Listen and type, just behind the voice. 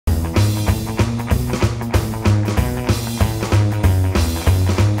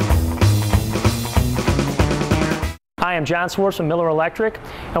Hi, I'm John Swartz from Miller Electric,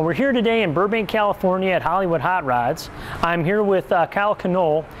 and we're here today in Burbank, California at Hollywood Hot Rods. I'm here with Kyle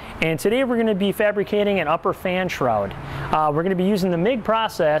Cannole, and today we're going to be fabricating an upper fan shroud. We're going to be using the MIG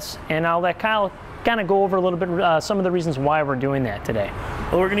process, and I'll let Kyle kind of go over a little bit some of the reasons why we're doing that today.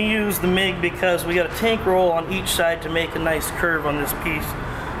 Well, we're going to use the MIG because we got a tank roll on each side to make a nice curve on this piece.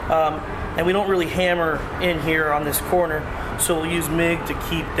 And we don't really hammer in here on this corner, so we'll use MIG to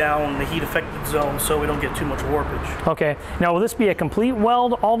keep down the heat affected zone so we don't get too much warpage. Okay, now will this be a complete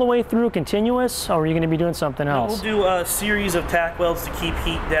weld all the way through, continuous, or are you going to be doing something else? We'll do a series of tack welds to keep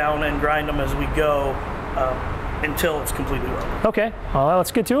heat down and grind them as we go until it's completely welded. Okay, well,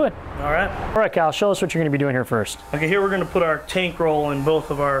 let's get to it. All right, Kyle, show us what you're going to be doing here first. Okay, here we're going to put our tank roll in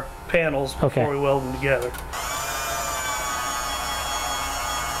both of our panels before we weld them together.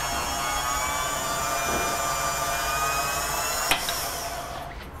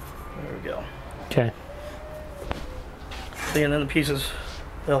 Okay. And then the pieces,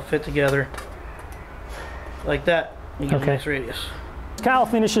 they'll fit together like that. You get a nice radius. Kyle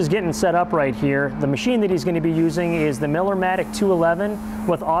finishes getting set up right here. The machine that he's going to be using is the Millermatic 211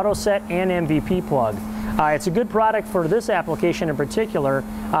 with auto set and MVP plug. It's a good product for this application in particular,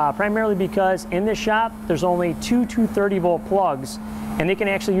 primarily because in this shop there's only two 230 volt plugs, and they can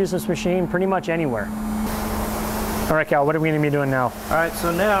actually use this machine pretty much anywhere. All right, Cal, what are we going to be doing now? All right, so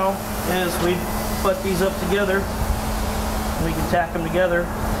now is we put these up together. We can tack them together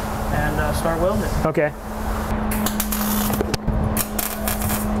and start welding it. Okay.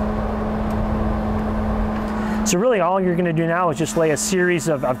 So really all you're going to do now is just lay a series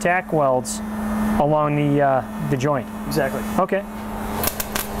of tack welds along the joint. Exactly. Okay.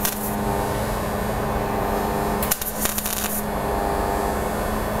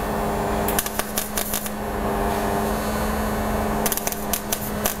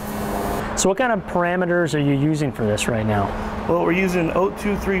 So what kind of parameters are you using for this right now? Well, we're using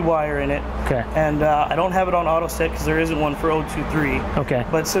 023 wire in it. Okay. And I don't have it on auto set because there isn't one for 023. Okay.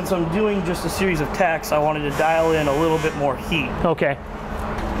 But since I'm doing just a series of tacks, I wanted to dial in a little bit more heat. Okay.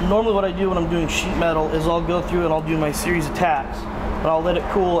 Normally what I do when I'm doing sheet metal is I'll go through and I'll do my series of tacks, but I'll let it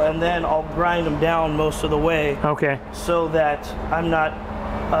cool and then I'll grind them down most of the way. Okay. So that I'm not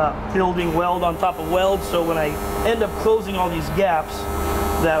building weld on top of weld, so when I end up closing all these gaps,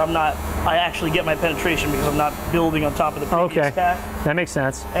 that I actually get my penetration because I'm not building on top of the previous tack. That makes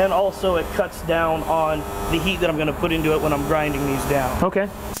sense. And also it cuts down on the heat that I'm going to put into it when I'm grinding these down. Okay.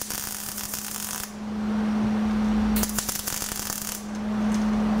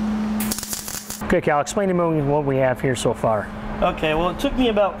 Okay, Cal, explain to me what we have here so far. Okay, well it took me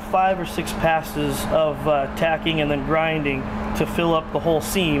about 5 or 6 passes of tacking and then grinding to fill up the whole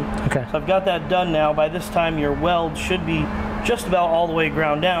seam. Okay. So I've got that done now. By this time your weld should be just about all the way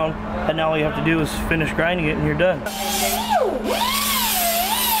ground down, and now all you have to do is finish grinding it and you're done.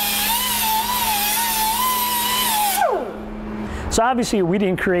 So obviously we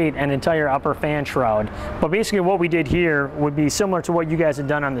didn't create an entire upper fan shroud, but basically what we did here would be similar to what you guys had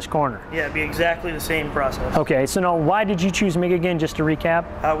done on this corner. Yeah, it'd be exactly the same process. Okay, so now why did you choose MIG again, just to recap?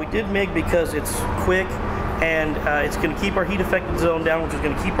 We did MIG because it's quick and it's going to keep our heat affected zone down, which is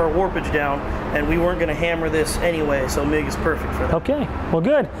going to keep our warpage down, and we weren't going to hammer this anyway, so MIG is perfect for that. Okay, well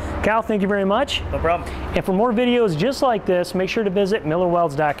good. Kyle, thank you very much. No problem. And for more videos just like this, make sure to visit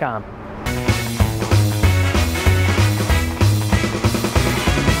millerwelds.com.